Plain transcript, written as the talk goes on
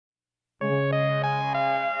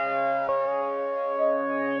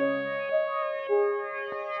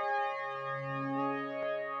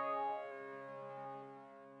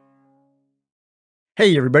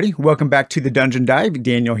Hey everybody, welcome back to the Dungeon Dive.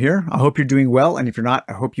 Daniel here. I hope you're doing well, and if you're not,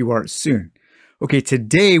 I hope you are soon. Okay,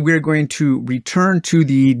 today we're going to return to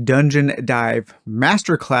the Dungeon Dive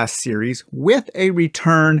Masterclass series with a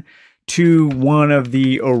return to one of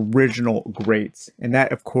the original greats. And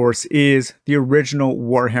that, of course, is the original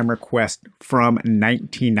Warhammer Quest from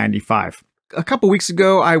 1995. A couple weeks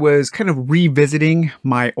ago, I was kind of revisiting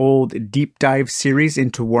my old deep dive series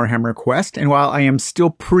into Warhammer Quest, and while I am still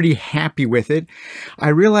pretty happy with it, I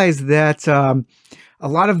realized that a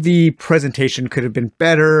lot of the presentation could have been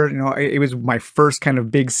better. You know, it was my first kind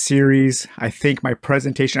of big series. I think my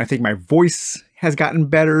voice has gotten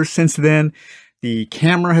better since then. The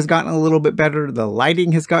camera has gotten a little bit better. The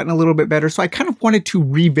lighting has gotten a little bit better. So I kind of wanted to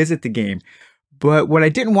revisit the game. But what I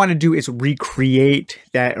didn't want to do is recreate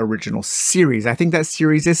that original series. I think that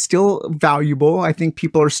series is still valuable. I think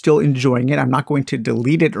people are still enjoying it. I'm not going to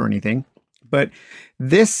delete it or anything. But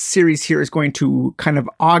this series here is going to kind of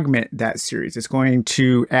augment that series. It's going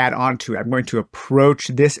to add on to it. I'm going to approach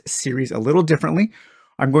this series a little differently.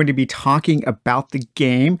 I'm going to be talking about the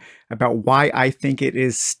game, about why I think it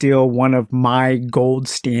is still one of my gold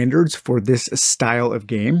standards for this style of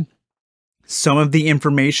game. Some of the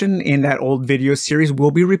information in that old video series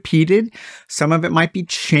will be repeated. Some of it might be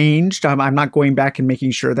changed. I'm not going back and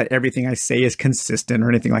making sure that everything I say is consistent or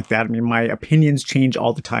anything like that. I mean, my opinions change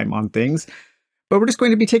all the time on things. But we're just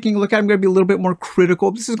going to be taking a look at it. I'm going to be a little bit more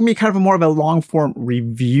critical. This is going to be kind of more of a long-form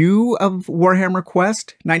review of Warhammer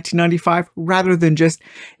Quest 1995, rather than just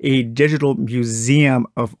a digital museum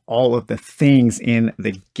of all of the things in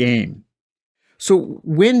the game. So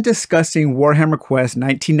when discussing Warhammer Quest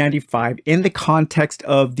 1995 in the context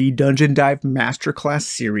of the Dungeon Dive Masterclass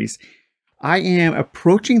series, I am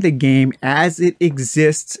approaching the game as it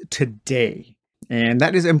exists today. And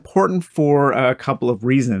that is important for a couple of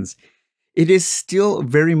reasons. It is still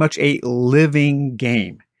very much a living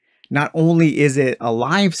game. Not only is it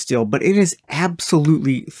alive still, but it is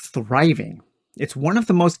absolutely thriving. It's one of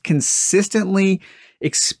the most consistently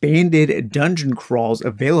expanded dungeon crawls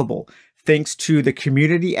available, thanks to the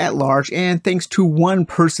community at large and thanks to one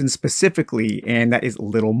person specifically, and that is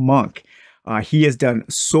Little Monk. He has done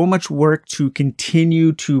so much work to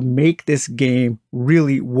continue to make this game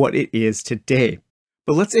really what it is today.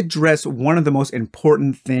 But let's address one of the most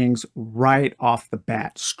important things right off the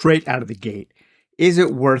bat, straight out of the gate. Is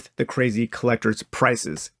it worth the crazy collector's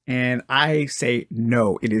prices? And I say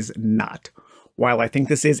no, it is not. While I think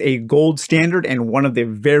this is a gold standard and one of the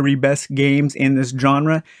very best games in this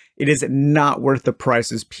genre, it is not worth the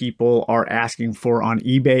prices people are asking for on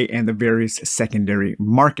eBay and the various secondary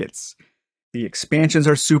markets. The expansions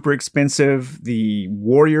are super expensive. The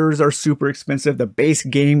warriors are super expensive. The base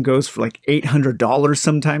game goes for like $800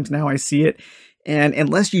 sometimes now I see it. And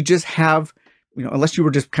unless you just have, unless you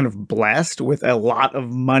were just kind of blessed with a lot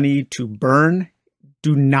of money to burn,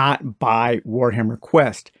 do not buy Warhammer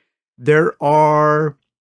Quest. There are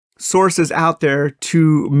sources out there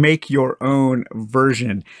to make your own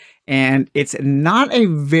version, and it's not a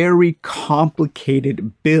very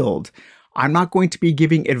complicated build. I'm not going to be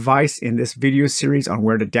giving advice in this video series on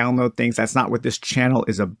where to download things. That's not what this channel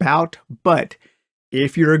is about. But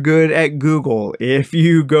if you're good at Google, if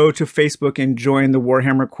you go to Facebook and join the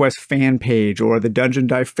Warhammer Quest fan page or the Dungeon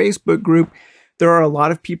Dive Facebook group, there are a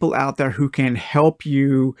lot of people out there who can help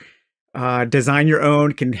you design your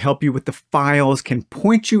own, can help you with the files, can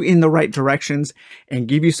point you in the right directions, and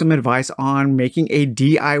give you some advice on making a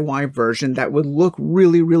DIY version that would look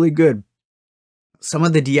really, really good. Some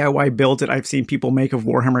of the DIY builds that I've seen people make of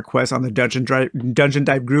Warhammer Quest on the Dungeon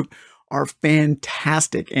Dive group are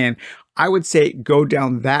fantastic, and I would say go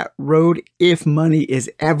down that road if money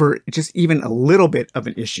is ever just even a little bit of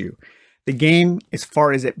an issue. The game, as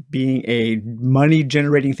far as it being a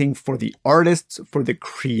money-generating thing for the artists, for the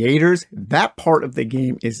creators, that part of the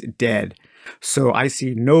game is dead. So I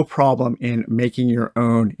see no problem in making your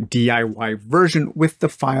own DIY version with the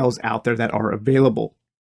files out there that are available.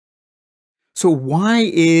 So why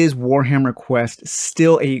is Warhammer Quest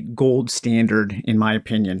still a gold standard, in my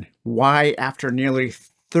opinion? Why, after nearly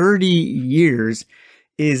 30 years,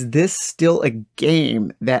 is this still a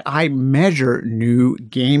game that I measure new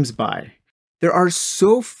games by? There are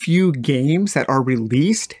so few games that are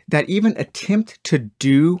released that even attempt to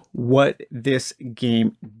do what this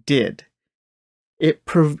game did. It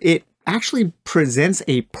actually presents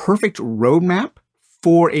a perfect roadmap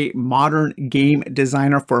for a modern game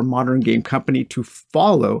designer, for a modern game company to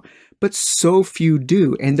follow, but so few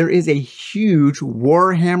do. And there is a huge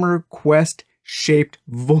Warhammer Quest shaped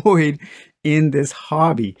void in this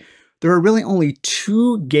hobby. There are really only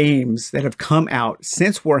two games that have come out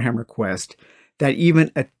since Warhammer Quest that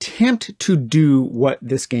even attempt to do what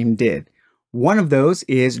this game did. One of those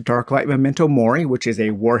is Darklight Memento Mori, which is a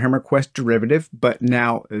Warhammer Quest derivative, but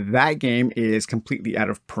now that game is completely out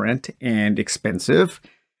of print and expensive,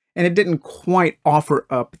 and it didn't quite offer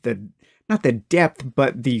up not the depth,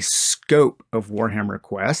 but the scope of Warhammer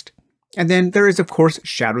Quest. And then there is, of course,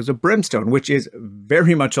 Shadows of Brimstone, which is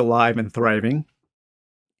very much alive and thriving.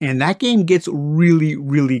 And that game gets really,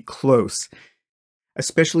 really close,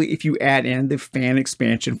 especially if you add in the fan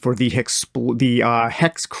expansion for the Hex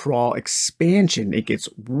Crawl expansion. It gets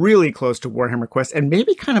really close to Warhammer Quest and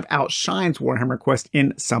maybe kind of outshines Warhammer Quest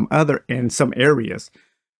in some areas.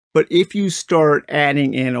 But if you start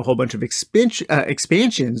adding in a whole bunch of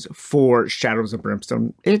expansions for Shadows of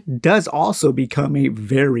Brimstone, it does also become a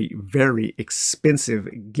very, very expensive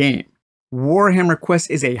game. Warhammer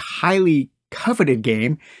Quest is a highly coveted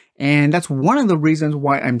game, and that's one of the reasons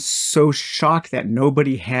why I'm so shocked that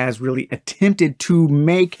nobody has really attempted to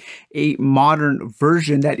make a modern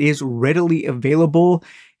version that is readily available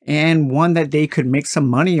and one that they could make some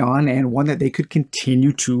money on and one that they could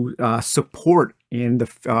continue to support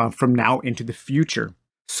from now into the future.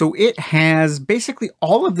 So it has basically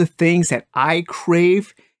all of the things that I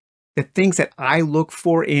crave, the things that I look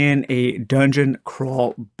for in a dungeon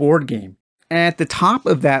crawl board game. At the top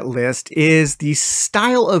of that list is the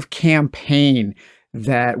style of campaign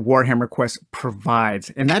that Warhammer Quest provides,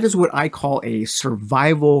 and that is what I call a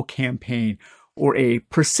survival campaign or a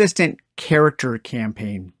persistent character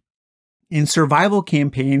campaign. In survival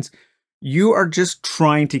campaigns, you are just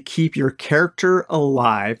trying to keep your character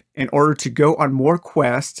alive in order to go on more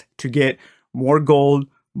quests to get more gold,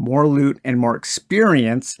 more loot, and more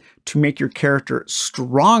experience to make your character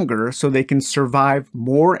stronger so they can survive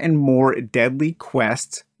more and more deadly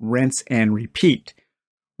quests, rinse and repeat.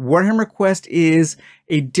 Warhammer Quest is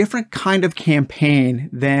a different kind of campaign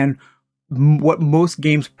than what most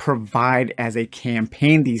games provide as a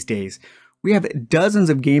campaign these days. We have dozens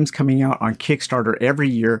of games coming out on Kickstarter every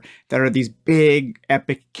year that are these big,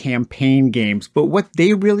 epic campaign games. But what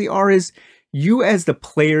they really are is you as the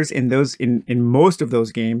players in most of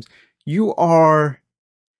those games, you are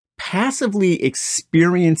passively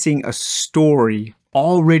experiencing a story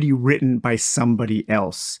already written by somebody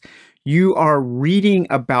else. You are reading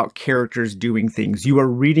about characters doing things. You are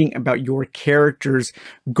reading about your characters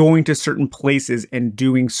going to certain places and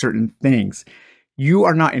doing certain things. You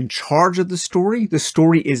are not in charge of the story. The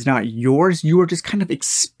story is not yours. You are just kind of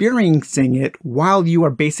experiencing it while you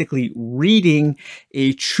are basically reading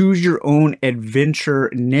a choose your own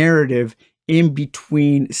adventure narrative in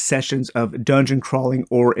between sessions of dungeon crawling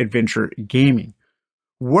or adventure gaming.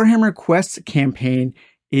 Warhammer Quest's campaign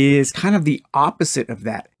is kind of the opposite of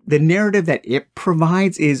that. The narrative that it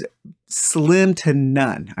provides is slim to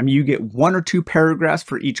none. I mean, you get 1 or 2 paragraphs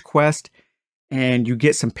for each quest, and you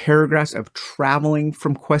get some paragraphs of traveling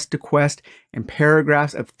from quest to quest and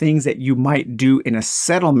paragraphs of things that you might do in a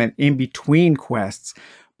settlement in between quests.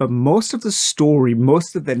 But most of the story,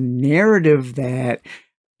 most of the narrative that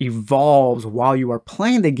evolves while you are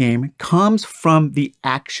playing the game comes from the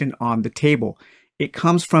action on the table. It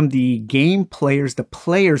comes from the game players, the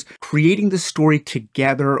players creating the story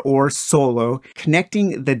together or solo,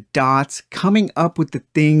 connecting the dots, coming up with the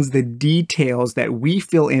things, the details that we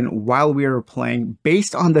fill in while we are playing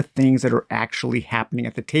based on the things that are actually happening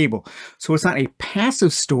at the table. So it's not a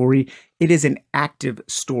passive story, it is an active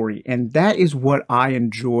story. And that is what I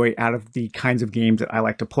enjoy out of the kinds of games that I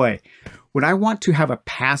like to play. When I want to have a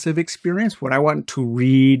passive experience, when I want to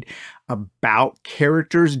read about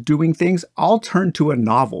characters doing things, I'll turn to a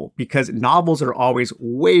novel because novels are always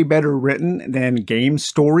way better written than game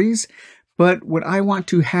stories. But when I want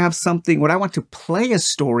to have something, when I want to play a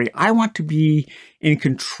story, I want to be in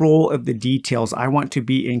control of the details. I want to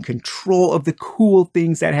be in control of the cool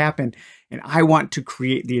things that happen. And I want to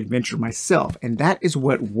create the adventure myself. And that is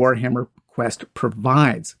what Warhammer Quest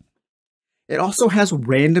provides. It also has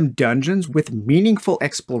random dungeons with meaningful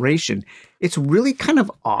exploration. It's really kind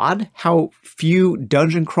of odd how few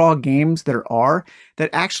dungeon crawl games there are that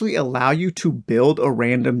actually allow you to build a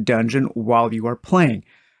random dungeon while you are playing.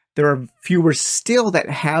 There are fewer still that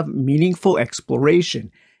have meaningful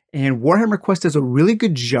exploration. And Warhammer Quest does a really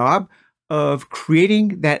good job of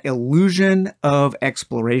creating that illusion of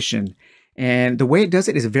exploration. And the way it does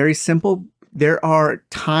it is very simple. There are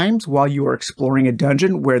times while you are exploring a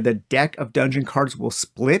dungeon where the deck of dungeon cards will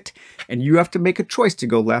split and you have to make a choice to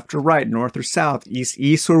go left or right, north or south,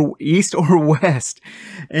 east or west.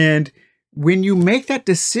 And when you make that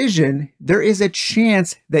decision, there is a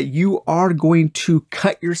chance that you are going to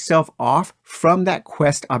cut yourself off from that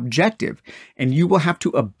quest objective and you will have to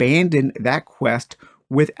abandon that quest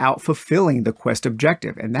without fulfilling the quest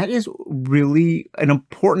objective. And that is really an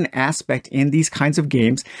important aspect in these kinds of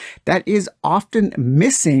games that is often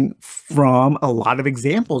missing from a lot of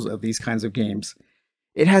examples of these kinds of games.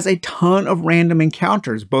 It has a ton of random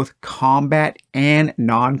encounters, both combat and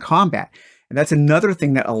non-combat. And that's another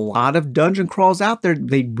thing that a lot of dungeon crawls out there,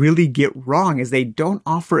 they really get wrong, is they don't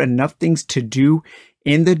offer enough things to do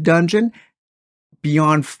in the dungeon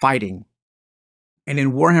beyond fighting. And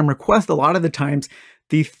in Warhammer Quest, a lot of the times,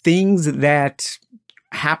 the things that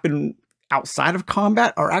happen outside of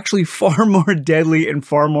combat are actually far more deadly and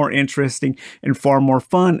far more interesting and far more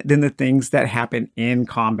fun than the things that happen in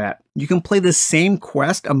combat. You can play the same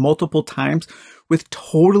quest multiple times with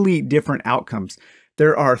totally different outcomes.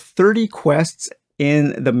 There are 30 quests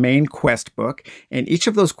in the main quest book, and each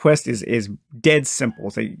of those quests is dead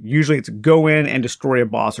simple. So usually it's go in and destroy a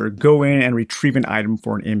boss, or go in and retrieve an item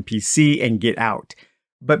for an NPC and get out.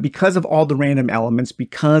 But because of all the random elements,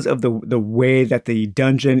 because of the way that the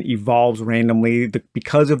dungeon evolves randomly,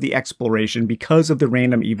 because of the exploration, because of the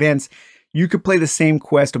random events, you could play the same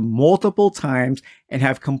quest multiple times and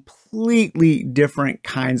have completely different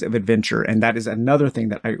kinds of adventure. And that is another thing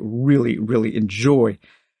that I really, really enjoy.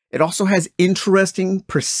 It also has interesting,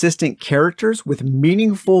 persistent characters with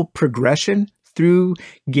meaningful progression through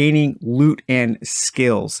gaining loot and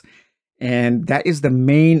skills. And that is the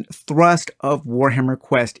main thrust of Warhammer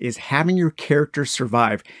Quest, is having your character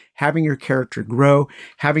survive, having your character grow,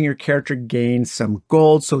 having your character gain some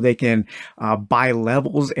gold so they can buy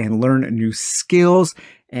levels and learn new skills,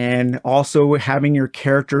 and also having your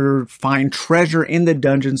character find treasure in the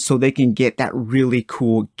dungeon so they can get that really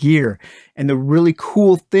cool gear. And the really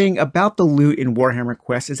cool thing about the loot in Warhammer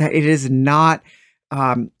Quest is that it is not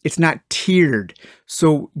it's not tiered.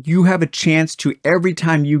 So you have a chance to, every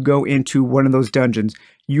time you go into one of those dungeons,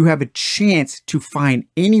 you have a chance to find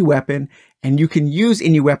any weapon, and you can use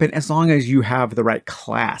any weapon as long as you have the right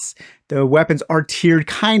class. The weapons are tiered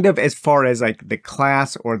kind of as far as like the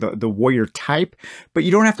class or the warrior type, but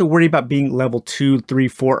you don't have to worry about being level 2, 3,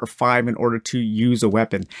 4, or 5 in order to use a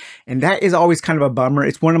weapon. And that is always kind of a bummer.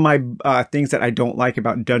 It's one of my things that I don't like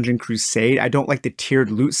about Dungeon Crusade. I don't like the tiered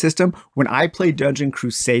loot system. When I play Dungeon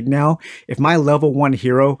Crusade now, if my level 1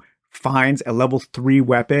 hero finds a level 3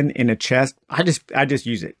 weapon in a chest, I just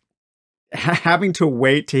use it. Having to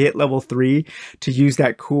wait to hit level 3 to use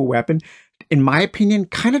that cool weapon, in my opinion,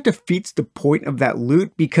 kind of defeats the point of that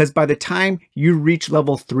loot, because by the time you reach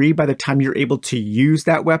level 3, by the time you're able to use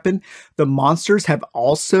that weapon, the monsters have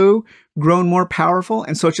also grown more powerful.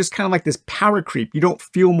 And so it's just kind of like this power creep. You don't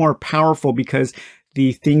feel more powerful because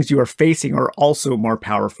the things you are facing are also more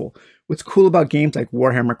powerful. What's cool about games like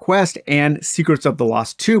Warhammer Quest and Secrets of the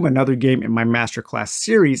Lost Tomb, another game in my Masterclass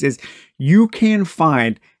series, is you can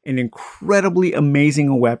find an incredibly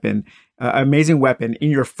amazing weapon in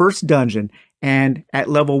your first dungeon. And at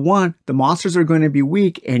level 1, the monsters are going to be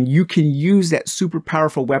weak, and you can use that super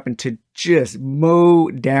powerful weapon to just mow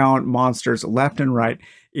down monsters left and right.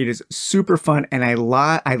 It is super fun, and I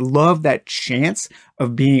love that chance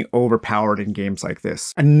of being overpowered in games like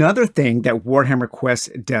this. Another thing that Warhammer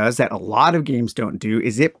Quest does that a lot of games don't do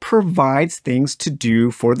is it provides things to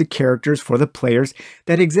do for the characters, for the players,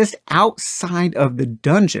 that exist outside of the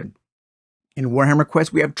dungeon. In Warhammer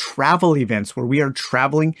Quest, we have travel events where we are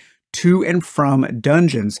traveling to and from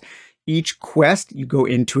dungeons. Each quest, you go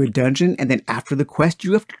into a dungeon, and then after the quest,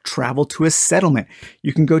 you have to travel to a settlement.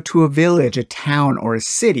 You can go to a village, a town, or a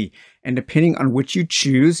city. And depending on which you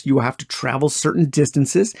choose, you will have to travel certain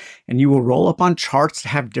distances, and you will roll up on charts to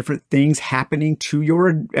have different things happening to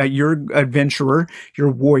your adventurer, your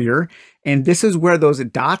warrior. And this is where those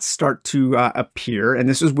dots start to appear. And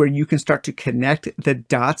this is where you can start to connect the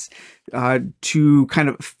dots to kind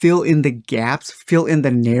of fill in the gaps, fill in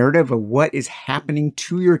the narrative of what is happening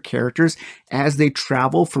to your characters as they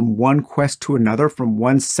travel from one quest to another, from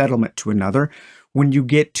one settlement to another. When you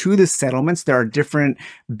get to the settlements, there are different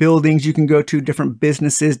buildings you can go to, different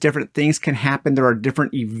businesses, different things can happen. There are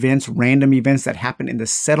different events, random events that happen in the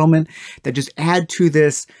settlement that just add to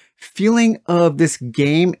this feeling of this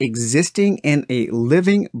game existing in a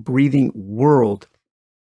living, breathing world.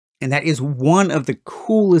 And that is one of the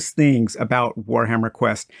coolest things about Warhammer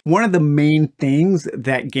Quest. One of the main things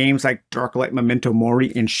that games like Darklight Memento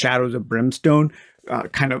Mori and Shadows of Brimstone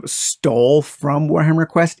kind of stole from Warhammer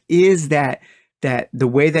Quest is that the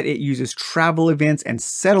way that it uses travel events and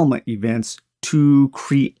settlement events to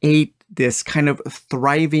create this kind of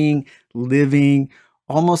thriving, living,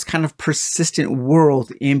 almost kind of persistent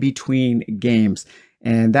world in between games.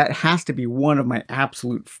 And that has to be one of my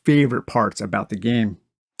absolute favorite parts about the game.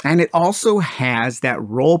 And it also has that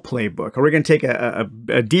role play book. We're going to take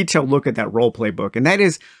a detailed look at that role play book. And that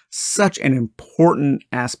is such an important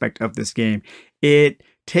aspect of this game. It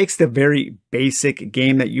takes the very basic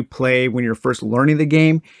game that you play when you're first learning the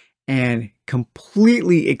game and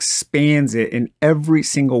completely expands it in every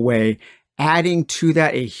single way, adding to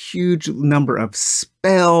that a huge number of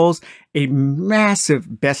spells, a massive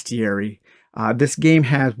bestiary. This game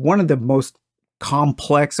has one of the most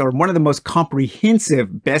complex or one of the most comprehensive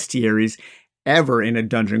bestiaries ever in a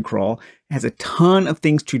dungeon crawl. It has a ton of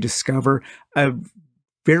things to discover,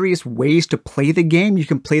 various ways to play the game. You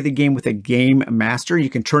can play the game with a game master. You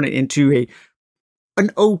can turn it into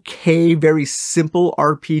an okay, very simple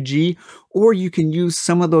RPG, or you can use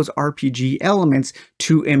some of those RPG elements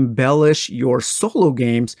to embellish your solo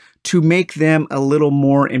games to make them a little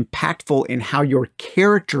more impactful in how your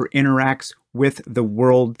character interacts with the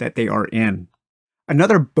world that they are in.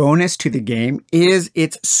 Another bonus to the game is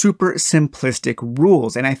its super simplistic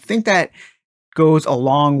rules, and I think that goes a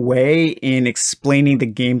long way in explaining the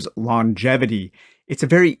game's longevity. It's a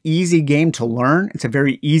very easy game to learn. It's a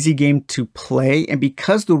very easy game to play. And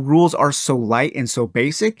because the rules are so light and so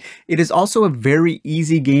basic, it is also a very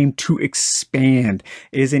easy game to expand.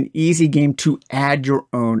 It is an easy game to add your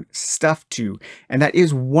own stuff to. And that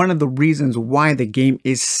is one of the reasons why the game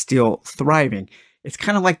is still thriving. It's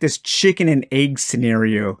kind of like this chicken and egg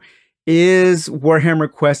scenario. Is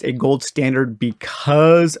Warhammer Quest a gold standard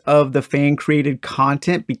because of the fan-created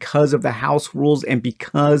content, because of the house rules, and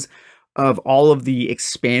because of all of the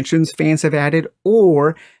expansions fans have added,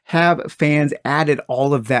 or have fans added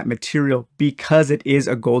all of that material because it is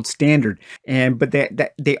a gold standard? But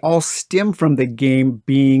they all stem from the game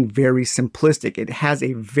being very simplistic. It has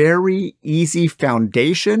a very easy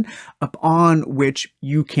foundation upon which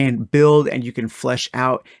you can build and you can flesh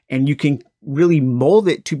out, and you can really mold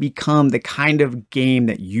it to become the kind of game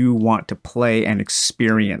that you want to play and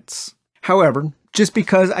experience. However, just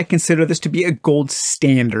because I consider this to be a gold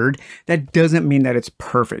standard, that doesn't mean that it's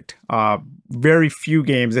perfect. Very few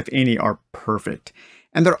games, if any, are perfect.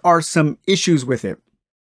 And there are some issues with it.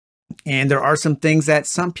 And there are some things that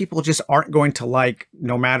some people just aren't going to like,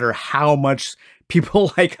 no matter how much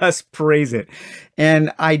people like us praise it.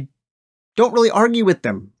 And I don't really argue with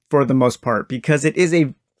them for the most part, because it is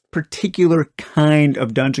a particular kind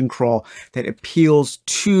of dungeon crawl that appeals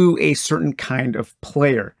to a certain kind of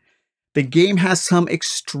player. The game has some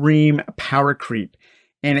extreme power creep,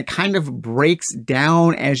 and it kind of breaks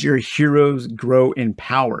down as your heroes grow in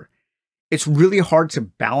power. It's really hard to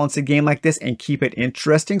balance a game like this and keep it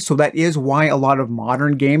interesting, so that is why a lot of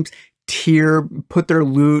modern games put their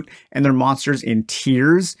loot and their monsters in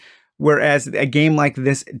tiers, whereas a game like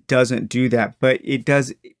this doesn't do that. But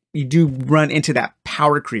you do run into that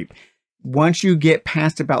power creep. Once you get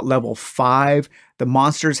past about level 5, the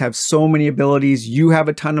monsters have so many abilities, you have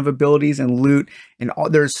a ton of abilities and loot, and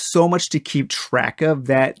there's so much to keep track of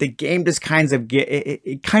that the game just kind of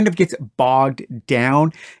gets bogged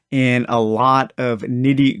down in a lot of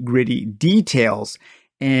nitty-gritty details.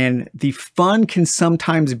 And the fun can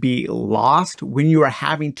sometimes be lost when you are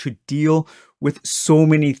having to deal with so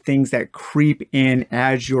many things that creep in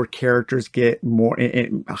as your characters get more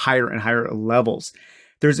higher and higher levels.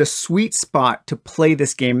 There's a sweet spot to play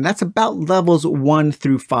this game, and that's about levels 1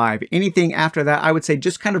 through 5. Anything after that, I would say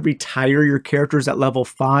just kind of retire your characters at level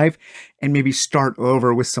 5 and maybe start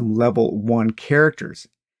over with some level 1 characters.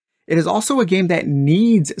 It is also a game that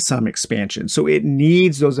needs some expansion. So it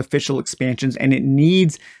needs those official expansions, and it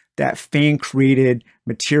needs that fan-created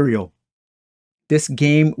material. This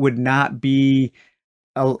game would not be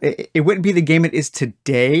it wouldn't be the game it is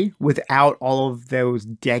today without all of those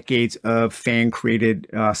decades of fan-created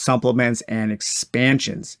supplements and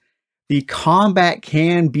expansions. The combat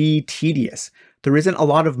can be tedious. There isn't a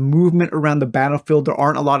lot of movement around the battlefield. There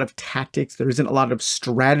aren't a lot of tactics. There isn't a lot of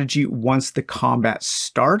strategy once the combat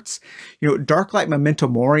starts. Darklight Memento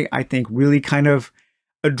Mori, I think, really kind of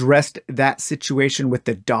addressed that situation with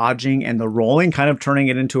the dodging and the rolling, kind of turning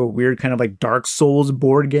it into a weird kind of like Dark Souls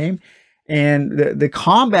board game. And the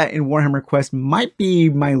combat in Warhammer Quest might be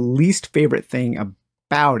my least favorite thing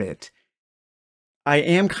about it. I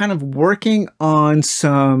am kind of working on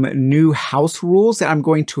some new house rules that I'm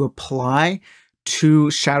going to apply to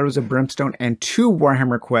Shadows of Brimstone and to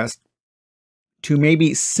Warhammer Quest to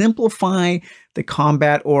maybe simplify the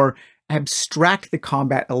combat or abstract the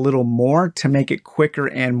combat a little more to make it quicker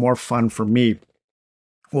and more fun for me.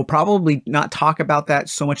 We'll probably not talk about that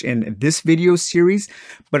so much in this video series,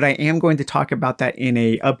 but I am going to talk about that in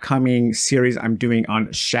an upcoming series I'm doing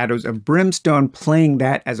on Shadows of Brimstone, playing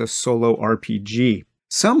that as a solo RPG.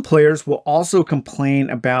 Some players will also complain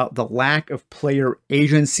about the lack of player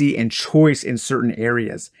agency and choice in certain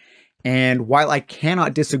areas. And while I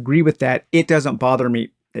cannot disagree with that, it doesn't bother me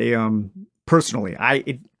personally.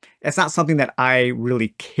 It's not something that I really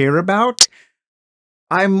care about.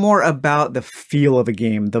 I'm more about the feel of a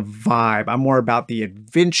game, the vibe. I'm more about the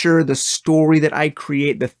adventure, the story that I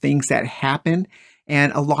create, the things that happen.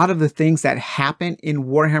 And a lot of the things that happen in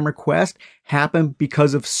Warhammer Quest happen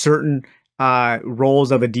because of certain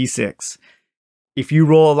rolls of a d6. If you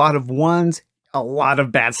roll a lot of ones, a lot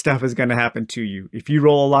of bad stuff is going to happen to you. If you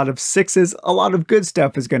roll a lot of sixes, a lot of good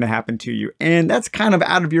stuff is going to happen to you. And that's kind of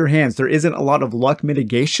out of your hands. There isn't a lot of luck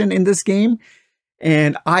mitigation in this game.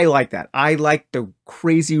 And I like that. I like the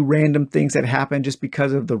crazy random things that happen just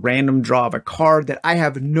because of the random draw of a card that I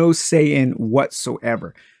have no say in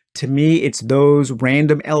whatsoever. To me, it's those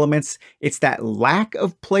random elements. It's that lack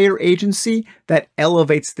of player agency that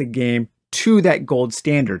elevates the game to that gold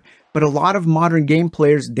standard. But a lot of modern game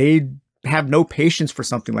players, they have no patience for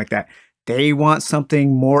something like that. They want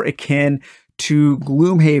something more akin to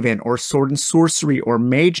Gloomhaven or Sword and Sorcery or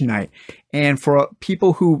Mage Knight. And for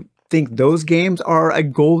people who think those games are a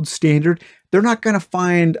gold standard, they're not going to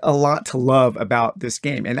find a lot to love about this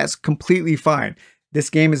game. And that's completely fine. This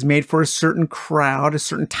game is made for a certain crowd, a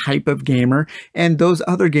certain type of gamer, and those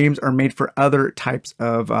other games are made for other types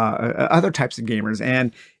of gamers,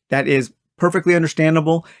 and that is perfectly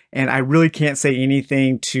understandable. And I really can't say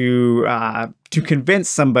anything to convince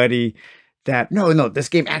somebody that no, this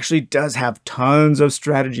game actually does have tons of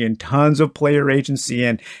strategy and tons of player agency,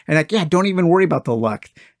 and like, yeah, don't even worry about the luck.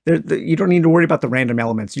 You don't need to worry about the random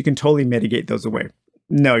elements. You can totally mitigate those away.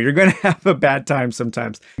 No, you're going to have a bad time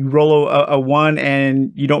sometimes. You roll a one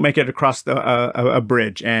and you don't make it across a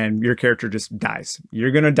bridge and your character just dies.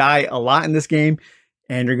 You're going to die a lot in this game,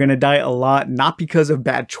 and you're going to die a lot not because of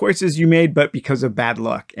bad choices you made, but because of bad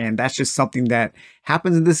luck. And that's just something that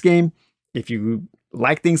happens in this game. If you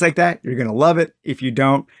like things like that, you're going to love it. If you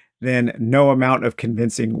don't, then no amount of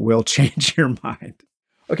convincing will change your mind.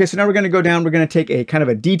 Okay, so now we're going to go down. We're going to take a kind of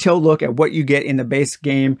a detailed look at what you get in the base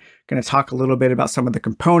game. Going to talk a little bit about some of the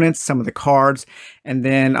components, some of the cards, and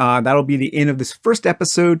then that'll be the end of this first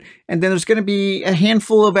episode. And then there's going to be a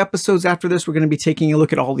handful of episodes after this. We're going to be taking a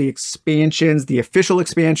look at all the expansions, the official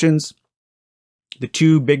expansions, the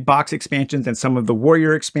 2 big box expansions, and some of the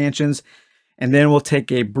warrior expansions. And then we'll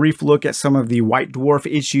take a brief look at some of the White Dwarf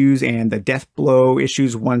issues and the Death Blow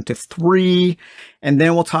issues 1 to 3. And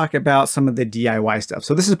then we'll talk about some of the DIY stuff.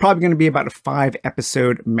 So this is probably going to be about a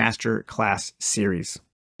 5-episode masterclass series.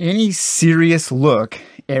 Any serious look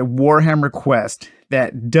at Warhammer Quest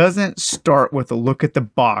that doesn't start with a look at the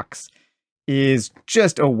box is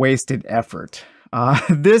just a wasted effort.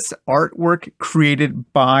 This artwork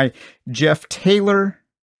created by Jeff Taylor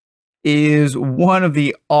is one of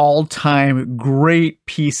the all-time great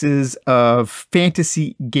pieces of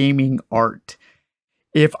fantasy gaming art.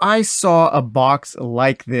 If I saw a box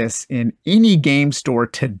like this in any game store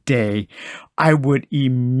today, I would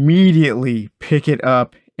immediately pick it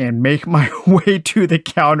up and make my way to the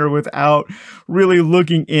counter without really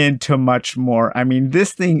looking into much more. I mean,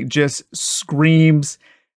 this thing just screams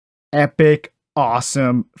epic,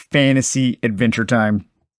 awesome fantasy adventure time.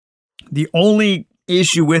 The only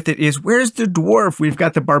issue with it is, where's the dwarf? We've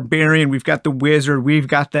got the barbarian, we've got the wizard, we've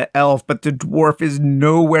got the elf, but the dwarf is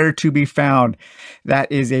nowhere to be found. That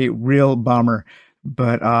is a real bummer.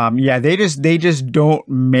 But yeah, they just don't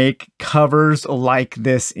make covers like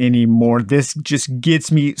this anymore. This just gets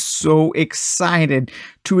me so excited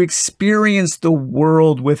to experience the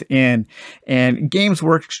world within. And Games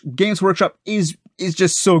Workshop is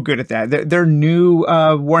just so good at that. Their new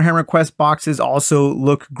Warhammer Quest boxes also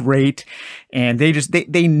look great, and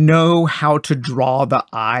they know how to draw the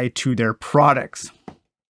eye to their products.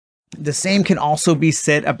 The same can also be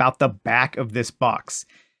said about the back of this box.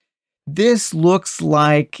 This looks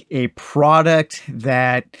like a product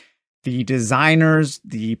that the designers,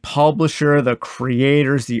 the publisher, the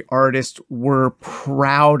creators, the artists were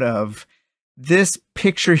proud of. This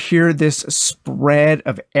picture here, this spread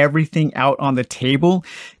of everything out on the table,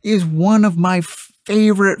 is one of my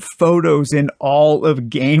favorite photos in all of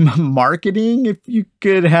game marketing. If you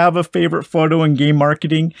could have a favorite photo in game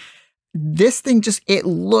marketing, this thing it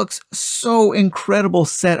looks so incredible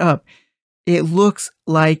set up. It looks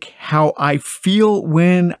like how I feel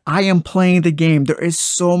when I am playing the game. There is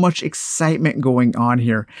so much excitement going on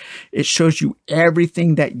here. It shows you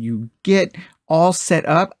everything that you get all set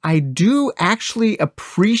up. I do actually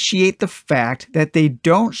appreciate the fact that they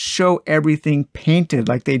don't show everything painted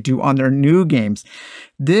like they do on their new games.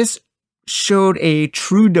 This showed a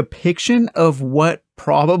true depiction of what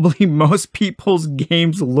probably most people's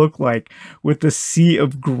games look like, with the sea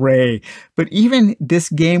of gray. But even this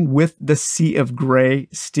game with the sea of gray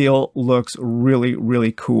still looks really,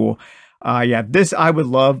 really cool. Yeah, I would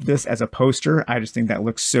love this as a poster. I just think that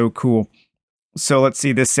looks so cool. So let's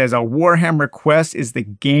see, this says a Warhammer Quest is the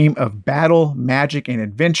game of battle, magic, and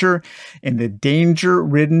adventure in the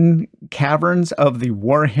danger-ridden caverns of the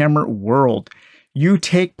Warhammer world. You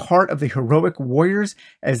take part of the heroic warriors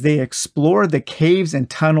as they explore the caves and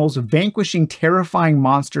tunnels, vanquishing terrifying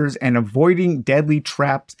monsters and avoiding deadly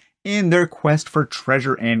traps in their quest for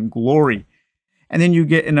treasure and glory. And then you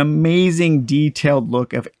get an amazing detailed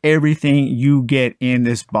look of everything you get in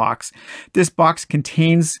this box. This box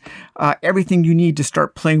contains everything you need to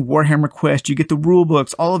start playing Warhammer Quest. You get the rule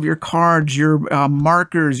books, all of your cards, your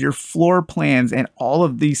markers, your floor plans, and all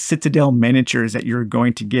of these Citadel miniatures that you're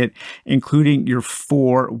going to get, including your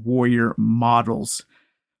 4 warrior models.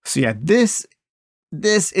 So yeah, this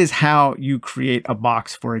is how you create a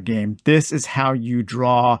box for a game. This is how you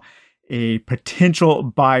draw a potential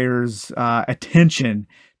buyer's attention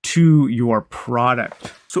to your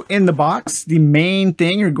product. So in the box, the main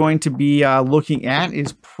thing you're going to be looking at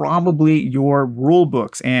is probably your rule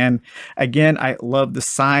books. And again, I love the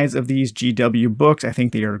size of these GW books. I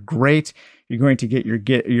think they are great. You're going to get your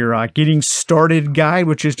getting started guide,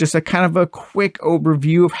 which is just a kind of a quick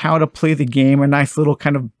overview of how to play the game. A nice little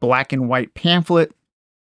kind of black and white pamphlet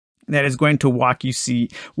that is going to walk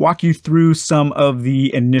you through some of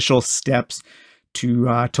the initial steps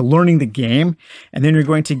to learning the game. And then you're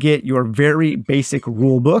going to get your very basic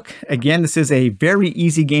rule book. Again, this is a very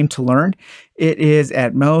easy game to learn. It is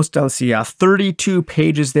at most, let's see, 32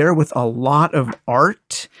 pages there with a lot of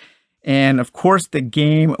art. And of course, the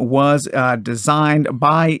game was designed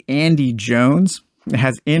by Andy Jones. It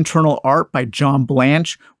has internal art by John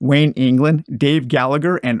Blanche, Wayne England, Dave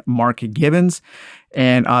Gallagher, and Mark Gibbons.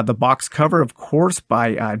 And the box cover, of course,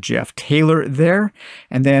 by Jeff Taylor there.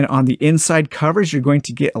 And then on the inside covers, you're going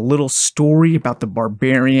to get a little story about the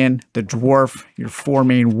barbarian, the dwarf, your 4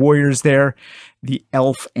 main warriors there, the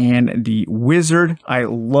elf, and the wizard. I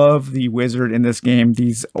love the wizard in this game.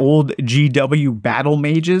 These old GW battle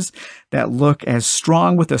mages that look as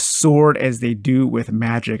strong with a sword as they do with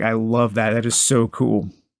magic. I love that. That is so cool.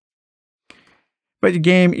 But the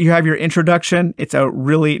game, you have your introduction. It's a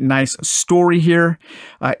really nice story here.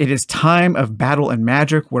 It is time of battle and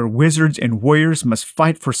magic where wizards and warriors must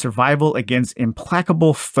fight for survival against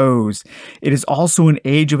implacable foes. It is also an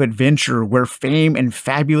age of adventure where fame and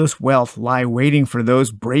fabulous wealth lie waiting for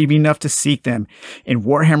those brave enough to seek them. In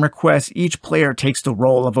Warhammer Quest, each player takes the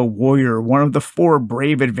role of a warrior, one of the 4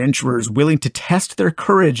 brave adventurers willing to test their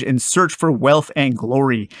courage and search for wealth and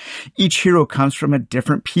glory. Each hero comes from a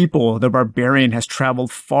different people. The barbarian has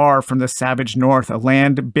traveled far from the savage north, a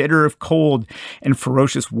land bitter of cold and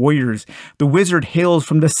ferocious warriors. The wizard hails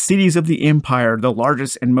from the cities of the empire, the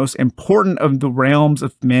largest and most important of the realms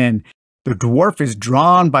of men. The dwarf is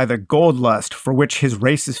drawn by the gold lust, for which his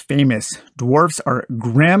race is famous. Dwarfs are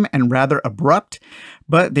grim and rather abrupt,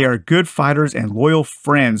 but they are good fighters and loyal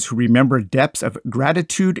friends who remember depths of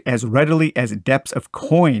gratitude as readily as depths of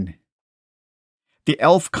coin. The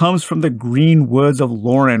elf comes from the green woods of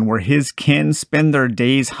Lauren, where his kin spend their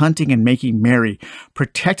days hunting and making merry,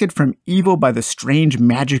 protected from evil by the strange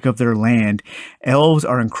magic of their land. Elves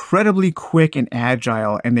are incredibly quick and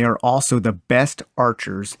agile, and they are also the best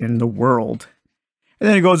archers in the world. And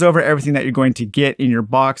then it goes over everything that you're going to get in your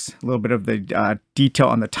box, a little bit of the detail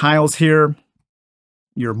on the tiles here.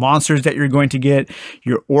 Your monsters that you're going to get,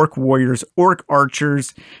 your orc warriors, orc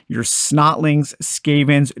archers, your snotlings,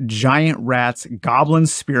 skavens, giant rats, goblin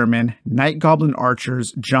spearmen, night goblin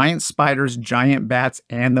archers, giant spiders, giant bats,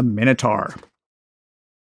 and the minotaur.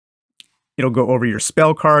 It'll go over your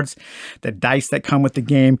spell cards, the dice that come with the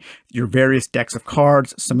game, your various decks of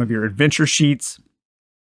cards, some of your adventure sheets,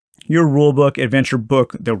 your rule book, adventure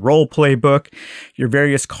book, the role play book, your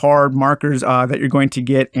various card markers that you're going to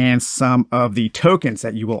get, and some of the tokens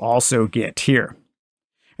that you will also get here.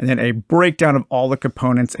 And then a breakdown of all the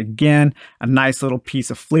components. Again, a nice little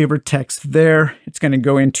piece of flavor text there. It's going to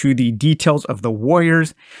go into the details of the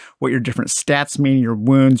warriors, what your different stats mean, your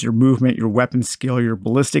wounds, your movement, your weapon skill, your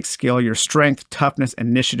ballistic skill, your strength, toughness,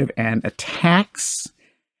 initiative, and attacks.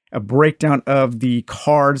 A breakdown of the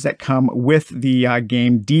cards that come with the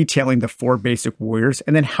game, detailing the 4 basic warriors,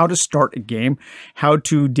 and then how to start a game, how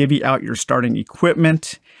to divvy out your starting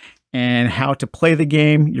equipment, and how to play the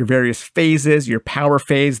game, your various phases, your power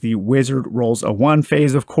phase, the wizard rolls a 1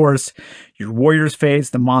 phase, of course, your warriors phase,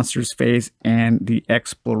 the monsters phase, and the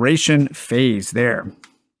exploration phase there.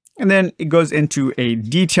 And then it goes into a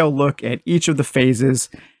detailed look at each of the phases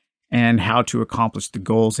and how to accomplish the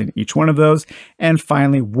goals in each one of those. And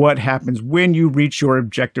finally, what happens when you reach your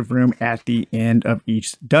objective room at the end of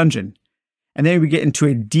each dungeon. And then we get into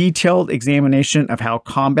a detailed examination of how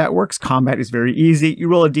combat works. Combat is very easy. You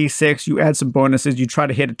roll a d6, you add some bonuses, you try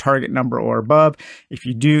to hit a target number or above. If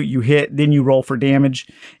you do, you hit, then you roll for damage,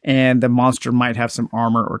 and the monster might have some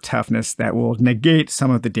armor or toughness that will negate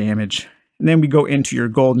some of the damage. And then we go into your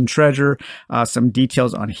golden treasure, some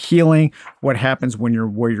details on healing, what happens when your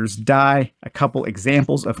warriors die, a couple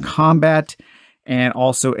examples of combat, and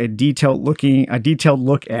also a detailed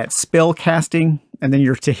look at spell casting, and then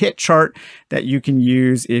your to hit chart that you can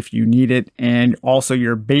use if you need it, and also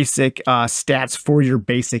your basic stats for your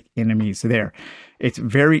basic enemies there. It's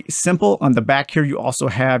very simple. On the back here, you also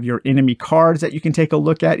have your enemy cards that you can take a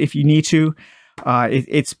look at if you need to.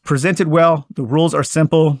 It's presented well. The rules are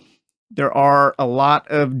simple. There are a lot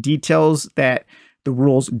of details that the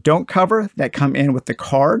rules don't cover that come in with the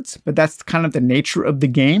cards, but that's kind of the nature of the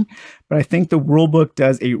game. But I think the rulebook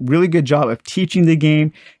does a really good job of teaching the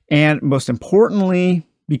game. And most importantly,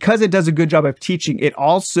 because it does a good job of teaching, it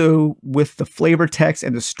also, with the flavor text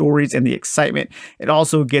and the stories and the excitement, it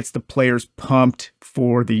also gets the players pumped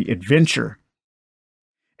for the adventure.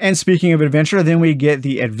 And speaking of adventure, then we get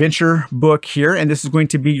the adventure book here, and this is going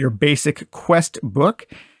to be your basic quest book.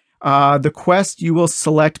 The quest you will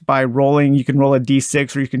select by rolling. You can roll a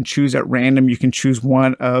d6 or you can choose at random. You can choose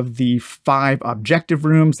one of the 5 objective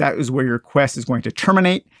rooms. That is where your quest is going to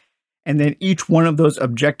terminate. And then each one of those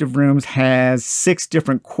objective rooms has 6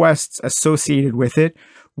 different quests associated with it.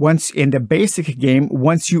 Once in the basic game,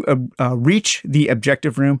 once you reach the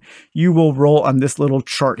objective room, you will roll on this little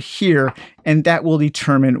chart here, and that will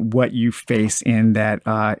determine what you face in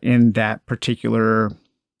that particular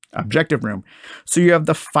objective room. So you have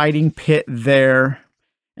the fighting pit there,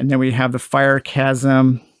 and then we have the fire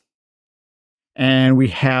chasm, and we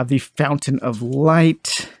have the fountain of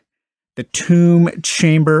light, the tomb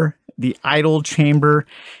chamber, the idol chamber,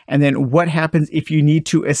 and then what happens if you need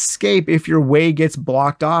to escape, if your way gets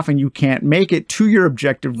blocked off and you can't make it to your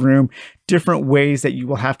objective room, different ways that you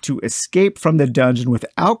will have to escape from the dungeon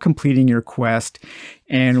without completing your quest,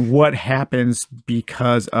 and what happens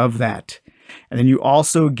because of that. And then you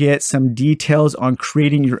also get some details on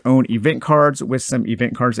creating your own event cards with some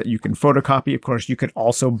event cards that you can photocopy. Of course, you could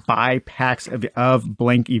also buy packs of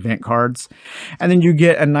blank event cards. And then you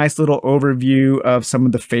get a nice little overview of some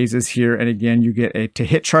of the phases here. And again, you get a to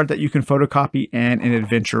hit chart that you can photocopy and an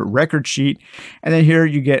adventure record sheet. And then here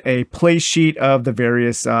you get a play sheet of the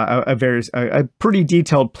various, a pretty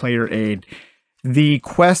detailed player aid. The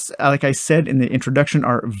quests, like I said in the introduction,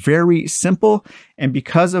 are very simple, and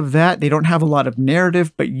because of that, they don't have a lot of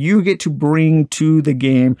narrative, but you get to bring to the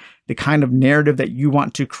game the kind of narrative that you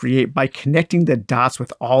want to create by connecting the dots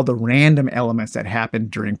with all the random elements that happen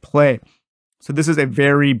during play. So this is a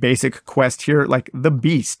very basic quest here, like the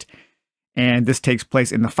Beast. And this takes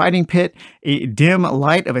place in the fighting pit. A dim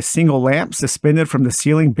light of a single lamp suspended from the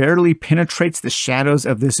ceiling barely penetrates the shadows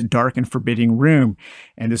of this dark and forbidding room.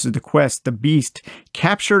 And this is the quest, the Beast,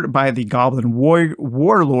 captured by the goblin warlord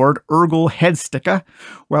Urgel Headsticka.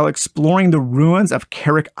 While exploring the ruins of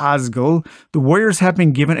Carrick Osgul, the warriors have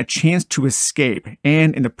been given a chance to escape,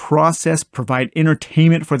 and in the process provide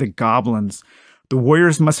entertainment for the goblins. The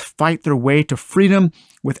warriors must fight their way to freedom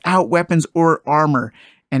without weapons or armor.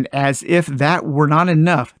 And as if that were not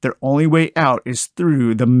enough, their only way out is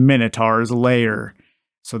through the Minotaur's lair.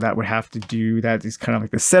 So that would have to do, that is kind of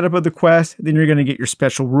like the setup of the quest. Then you're going to get your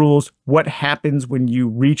special rules, what happens when you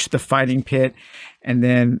reach the fighting pit, and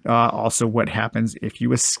then also what happens if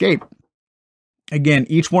you escape. Again,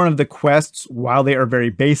 each one of the quests, while they are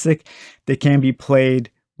very basic, they can be played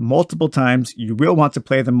multiple times. You will want to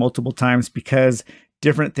play them multiple times because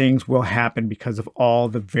different things will happen because of all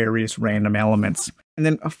the various random elements. And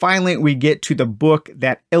then finally, we get to the book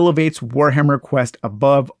that elevates Warhammer Quest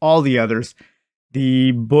above all the others.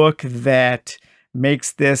 The book that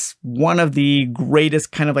makes this one of the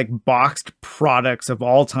greatest kind of like boxed products of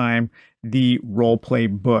all time, the roleplay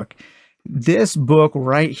book. This book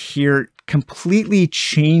right here completely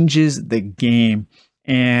changes the game.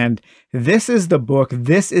 And this is the book,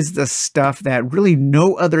 this is the stuff that really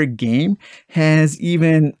no other game has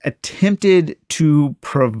even attempted to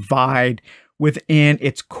provide within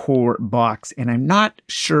its core box. And I'm not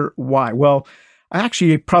sure why. Well, I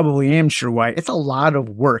actually probably am sure why. It's a lot of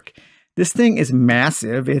work. This thing is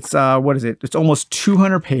massive. It's, what is it? It's almost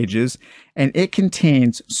 200 pages, and it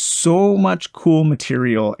contains so much cool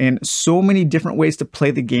material and so many different ways to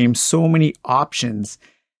play the game, so many options.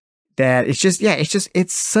 that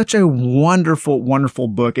it's such a wonderful, wonderful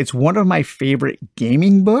book. It's one of my favorite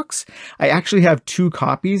gaming books. I actually have 2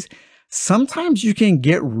 copies. Sometimes you can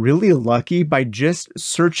get really lucky by just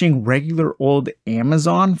searching regular old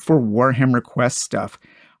Amazon for Warhammer Quest stuff.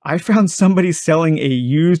 I found somebody selling a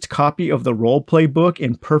used copy of the roleplay book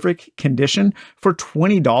in perfect condition for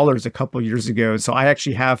 $20 a couple years ago. So I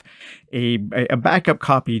actually have a backup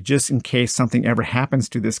copy just in case something ever happens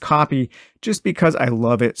to this copy, just because I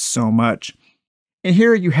love it so much. And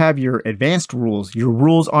here you have your advanced rules, your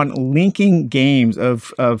rules on linking games,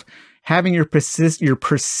 of having your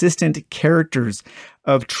persistent characters,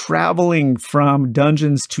 of traveling from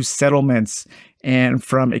dungeons to settlements, and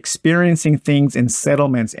from experiencing things in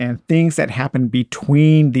settlements and things that happen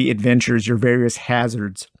between the adventures, your various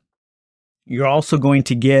hazards. You're also going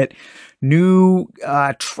to get new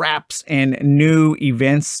traps and new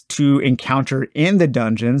events to encounter in the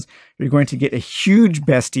dungeons. You're going to get a huge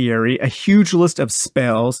bestiary, a huge list of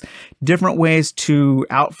spells, different ways to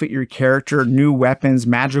outfit your character, new weapons,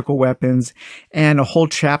 magical weapons, and a whole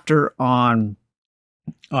chapter on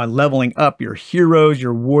leveling up your heroes,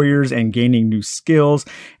 your warriors, and gaining new skills.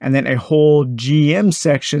 And then a whole GM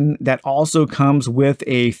section that also comes with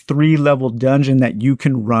a 3-level dungeon that you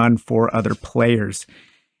can run for other players.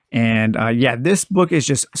 And yeah, this book is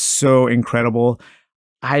just so incredible.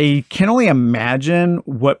 I can only imagine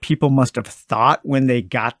what people must have thought when they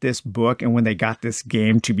got this book and when they got this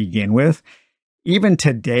game to begin with. Even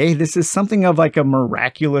today, this is something of like a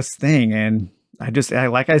miraculous thing. And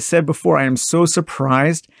like I said before, I am so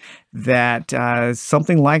surprised that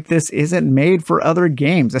something like this isn't made for other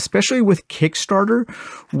games, especially with Kickstarter,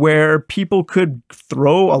 where people could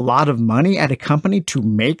throw a lot of money at a company to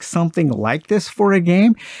make something like this for a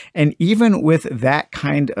game. And even with that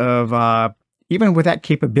kind of, even with that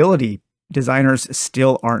capability, designers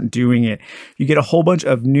still aren't doing it. You get a whole bunch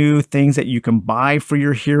of new things that you can buy for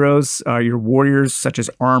your heroes, your warriors, such as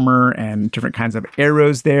armor and different kinds of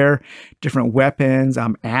arrows there, different weapons,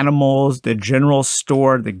 animals, the general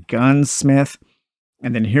store, the gunsmith.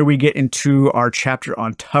 And then here we get into our chapter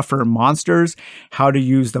on tougher monsters, how to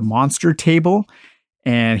use the monster table.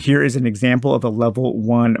 And here is an example of a level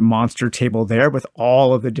 1 monster table there with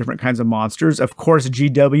all of the different kinds of monsters. Of course,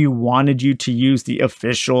 GW wanted you to use the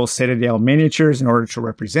official Citadel miniatures in order to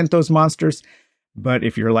represent those monsters. But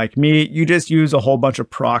if you're like me, you just use a whole bunch of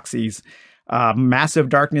proxies. Massive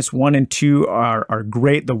Darkness 1 and 2 are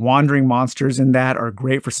great. The wandering monsters in that are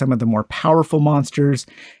great for some of the more powerful monsters.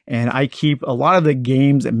 And I keep a lot of the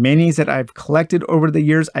games, minis that I've collected over the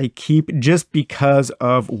years, I keep just because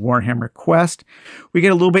of Warhammer Quest. We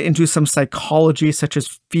get a little bit into some psychology, such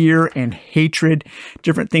as fear and hatred,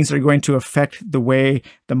 different things that are going to affect the way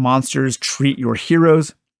the monsters treat your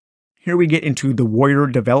heroes. Here we get into the warrior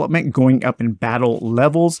development, going up in battle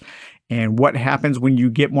levels, and what happens when you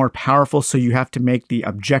get more powerful. So you have to make the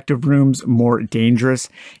objective rooms more dangerous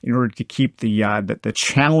in order to keep the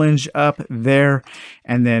challenge up there.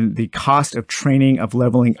 And then the cost of training, of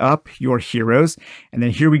leveling up your heroes. And then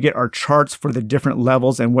here we get our charts for the different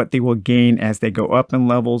levels and what they will gain as they go up in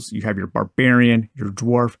levels. You have your barbarian, your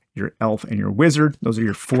dwarf, your elf, and your wizard. Those are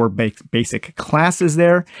your 4 basic classes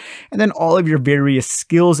there. And then all of your various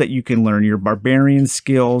skills that you can learn, your barbarian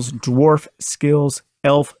skills, dwarf skills,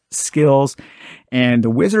 elf skills, and the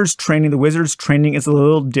wizard's training. The wizard's training is a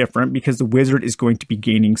little different because the wizard is going to be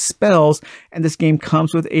gaining spells, and this game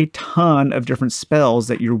comes with a ton of different spells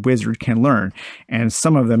that your wizard can learn, and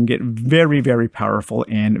some of them get very, very powerful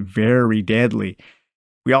and very deadly.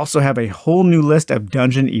 We also have a whole new list of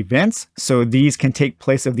dungeon events. So these can take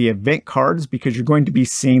place of the event cards because you're going to be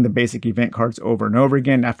seeing the basic event cards over and over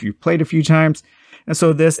again after you've played a few times. And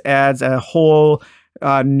so this adds a whole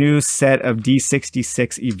new set of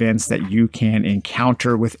D66 events that you can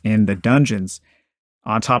encounter within the dungeons.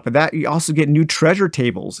 On top of that, you also get new treasure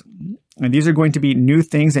tables. And these are going to be new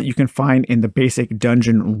things that you can find in the basic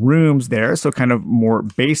dungeon rooms there. So kind of more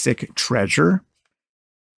basic treasure.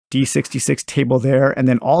 D66 table there. And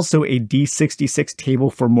then also a D66 table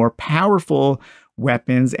for more powerful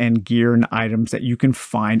weapons and gear and items that you can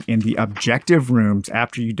find in the objective rooms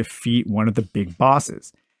after you defeat one of the big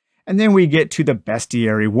bosses. And then we get to the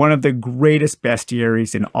bestiary, one of the greatest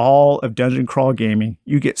bestiaries in all of Dungeon Crawl gaming.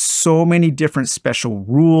 You get so many different special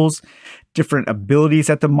rules, different abilities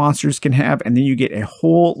that the monsters can have, and then you get a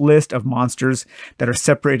whole list of monsters that are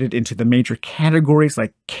separated into the major categories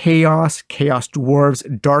like chaos, chaos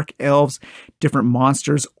dwarves, dark elves, different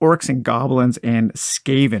monsters, orcs and goblins, and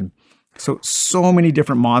skaven. So many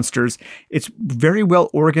different monsters. It's very well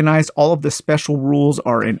organized. All of the special rules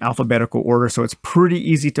are in alphabetical order, so it's pretty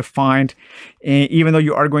easy to find. And even though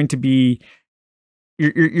you are going to be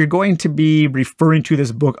you're going to be referring to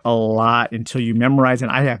this book a lot until you memorize,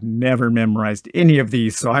 and I have never memorized any of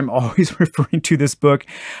these, so I'm always referring to this book.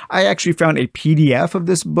 I actually found a PDF of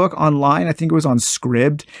this book online. I think it was on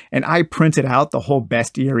Scribd, and I printed out the whole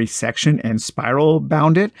bestiary section and spiral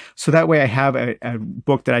bound it, so that way I have a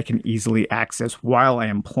book that I can easily access while I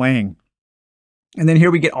am playing. And then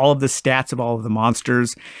here we get all of the stats of all of the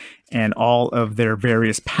monsters and all of their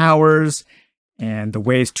various powers and the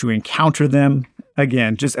ways to encounter them.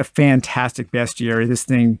 Again, just a fantastic bestiary.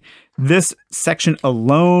 This section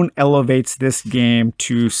alone elevates this game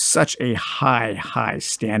to such a high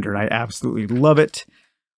standard. I absolutely love it.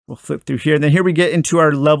 We'll flip through here. And then here we get into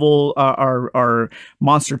our level, our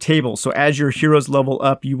monster table. So as your heroes level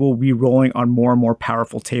up, you will be rolling on more and more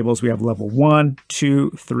powerful tables. We have level 1,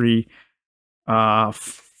 2, 3,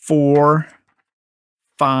 4,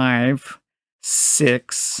 5,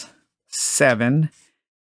 6, 7,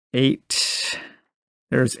 8.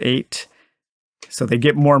 There's 8. So they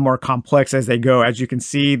get more and more complex as they go. As you can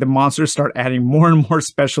see, the monsters start adding more and more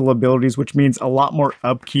special abilities, which means a lot more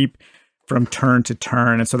upkeep from turn to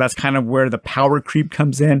turn. And so that's kind of where the power creep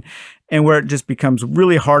comes in and where it just becomes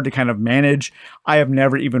really hard to kind of manage. I have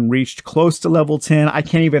never even reached close to level 10. I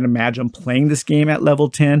can't even imagine playing this game at level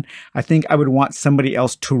 10. I think I would want somebody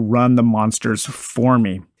else to run the monsters for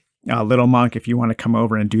me. Little Monk, if you want to come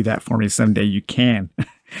over and do that for me someday, you can.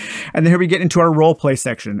 And then here we get into our roleplay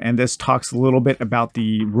section, and this talks a little bit about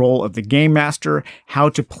the role of the game master, how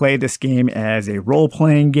to play this game as a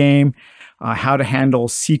role-playing game, how to handle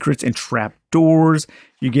secrets and trap doors.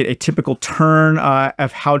 You get a typical turn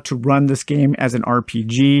of how to run this game as an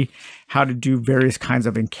RPG, how to do various kinds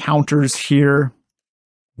of encounters here,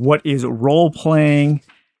 what is role-playing.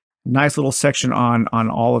 Nice little section on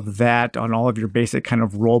all of that, on all of your basic kind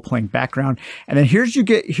of role-playing background. And then here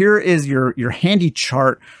is your handy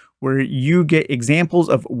chart where you get examples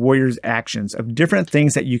of warriors' actions, of different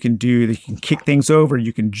things that you can do. That you can kick things over,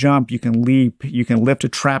 you can jump, you can leap, you can lift a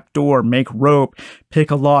trap door, make rope,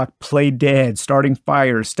 pick a lock, play dead, starting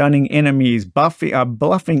fires, stunning enemies,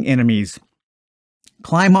 bluffing enemies,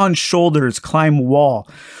 climb on shoulders, climb wall.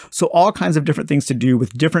 So all kinds of different things to do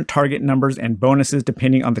with different target numbers and bonuses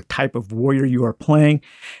depending on the type of warrior you are playing,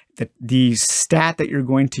 the stat that you're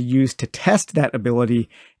going to use to test that ability,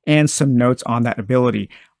 and some notes on that ability.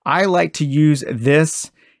 I like to use this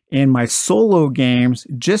in my solo games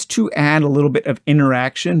just to add a little bit of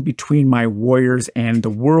interaction between my warriors and the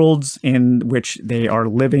worlds in which they are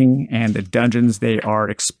living and the dungeons they are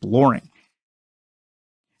exploring.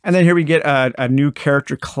 And then here we get a new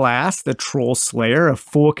character class, the Troll Slayer, a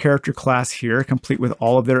full character class here, complete with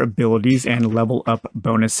all of their abilities and level up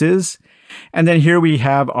bonuses. And then here we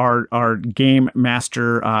have our game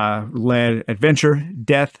master led adventure,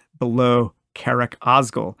 Death Below Karak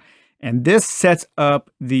Osgul. And this sets up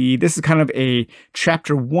this is kind of a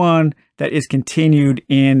chapter 1 that is continued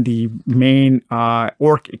in the main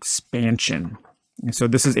orc expansion. And so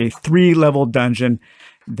this is a 3-level dungeon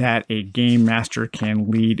that a game master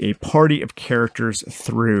can lead a party of characters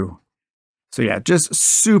through. So yeah, just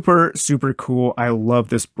super cool. I love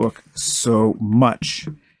this book so much.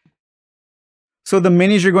 So the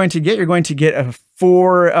minis you're going to get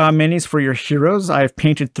 4 minis for your heroes. I've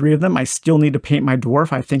painted 3 of them. I still need to paint my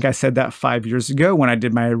dwarf. I think I said that 5 years ago when I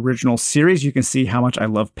did my original series. You can see how much I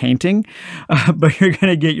love painting. But you're going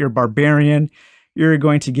to get your barbarian. You're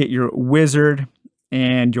going to get your wizard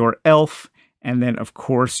and your elf. And then, of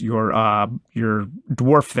course, your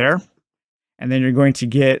dwarf there. And then you're going to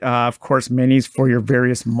get, of course, minis for your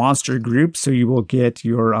various monster groups. So you will get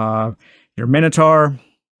your minotaur.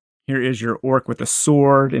 Here is your orc with a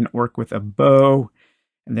sword, an orc with a bow.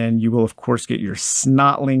 And then you will, of course, get your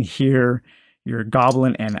snotling here, your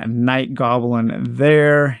goblin and a night goblin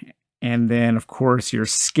there. And then, of course, your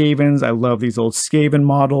skavens. I love these old skaven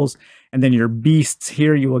models. And then your beasts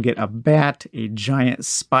here, you will get a bat, a giant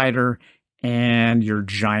spider, and your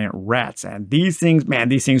giant rats. And these things, man,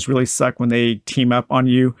 these things really suck when they team up on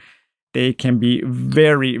you. They can be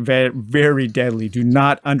very deadly. Do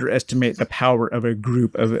not underestimate the power of a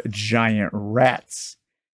group of giant rats.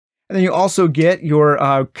 And then you also get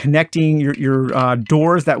your connecting your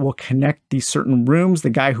doors that will connect these certain rooms. The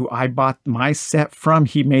guy who I bought my set from,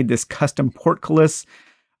 he made this custom portcullis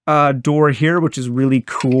door here, which is really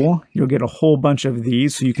cool. You'll get a whole bunch of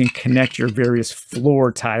these so you can connect your various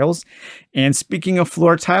floor tiles. And speaking of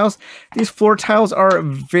floor tiles, these floor tiles are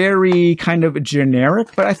very kind of generic,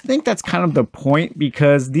 but I think that's kind of the point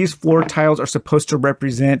because these floor tiles are supposed to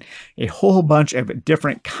represent a whole bunch of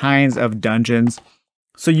different kinds of dungeons.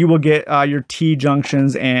 So you will get your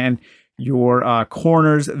T-junctions and your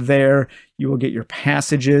corners there. You will get your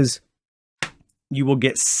passages. you will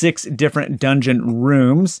get 6 different dungeon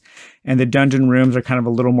rooms, and the dungeon rooms are kind of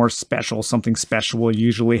a little more special. Something special will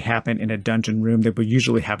usually happen in a dungeon room. They will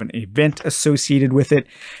usually have an event associated with it.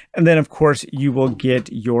 And then, of course, you will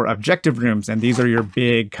get your objective rooms, and these are your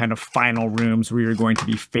big kind of final rooms where you're going to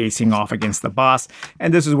be facing off against the boss,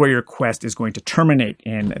 and this is where your quest is going to terminate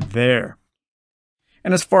in there.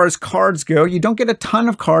 And as far as cards go, you don't get a ton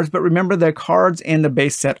of cards, but remember the cards in the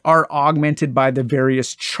base set are augmented by the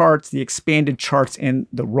various charts, the expanded charts in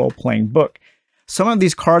the role-playing book. Some of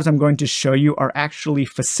these cards I'm going to show you are actually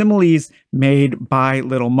facsimiles made by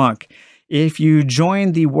Little Monk. If you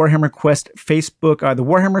join the Warhammer Quest Facebook, the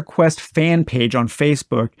Warhammer Quest fan page on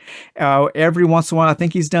Facebook, every once in a while, I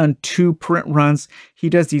think he's done 2 print runs. He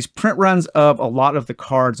does these print runs of a lot of the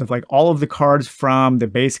cards, of like all of the cards from the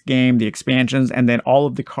base game, the expansions, and then all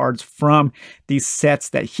of the cards from these sets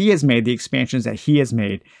that he has made, the expansions that he has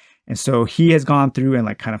made. And so he has gone through and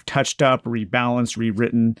like kind of touched up, rebalanced,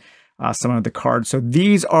 rewritten some of the cards. So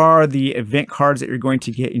these are the event cards that you're going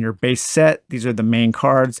to get in your base set. These are the main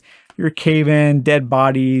cards. Your cave-in, dead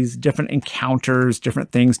bodies, different encounters,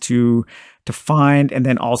 different things to find, and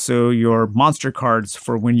then also your monster cards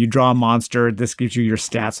for when you draw a monster. This gives you your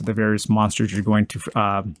stats of the various monsters you're going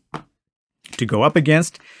to go up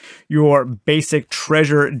against. Your basic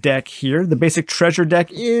treasure deck here. The basic treasure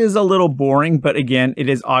deck is a little boring, but again, it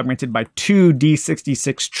is augmented by 2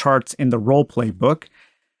 D66 charts in the roleplay book.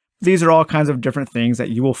 These are all kinds of different things that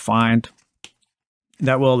you will find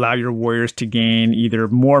that will allow your warriors to gain either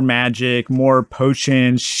more magic, more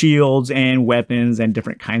potions, shields, and weapons, and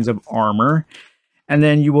different kinds of armor. And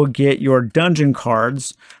then you will get your dungeon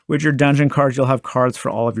cards. With your dungeon cards, you'll have cards for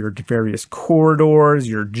all of your various corridors,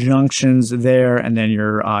 your junctions there, and then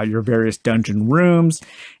your various dungeon rooms,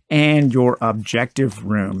 and your objective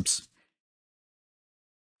rooms.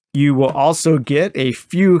 You will also get a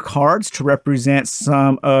few cards to represent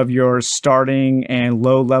some of your starting and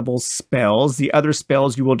low-level spells. The other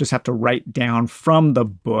spells you will just have to write down from the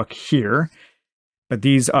book here. But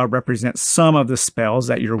these represent some of the spells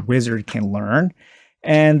that your wizard can learn.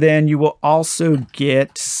 And then you will also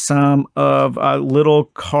get some of little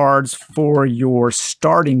cards for your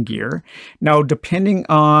starting gear. Now, depending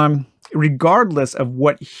on, regardless of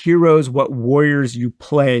what heroes, what warriors you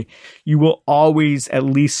play, you will always at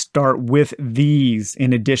least start with these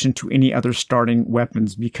in addition to any other starting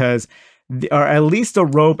weapons, because or at least a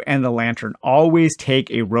rope and the lantern. Always take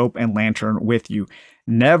a rope and lantern with you.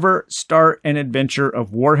 Never start an adventure of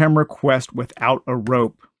Warhammer Quest without a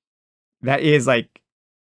rope. That is like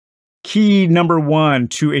key number 1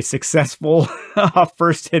 to a successful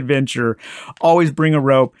first adventure. Always bring a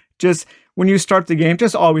rope. Just when you start the game,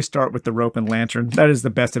 just always start with the rope and lantern. That is the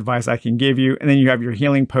best advice I can give you. And then you have your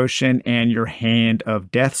healing potion and your Hand of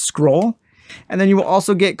Death scroll. And then you will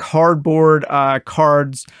also get cardboard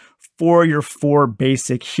cards for your 4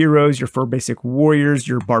 basic heroes, your 4 basic warriors,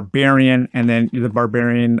 your barbarian, and then the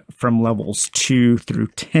barbarian from levels 2 through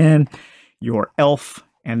 10, your elf,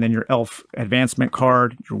 and then your elf advancement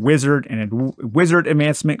card, your wizard and a wizard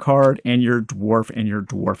advancement card, and your dwarf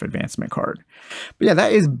advancement card. But yeah,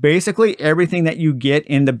 that is basically everything that you get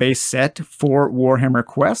in the base set for Warhammer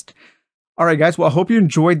Quest. All right, guys, well, I hope you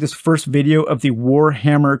enjoyed this first video of the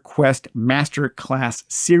Warhammer Quest Masterclass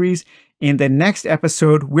series. In the next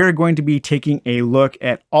episode, we're going to be taking a look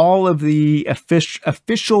at all of the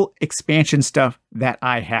official expansion stuff that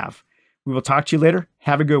I have. We will talk to you later.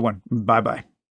 Have a good one. Bye-bye.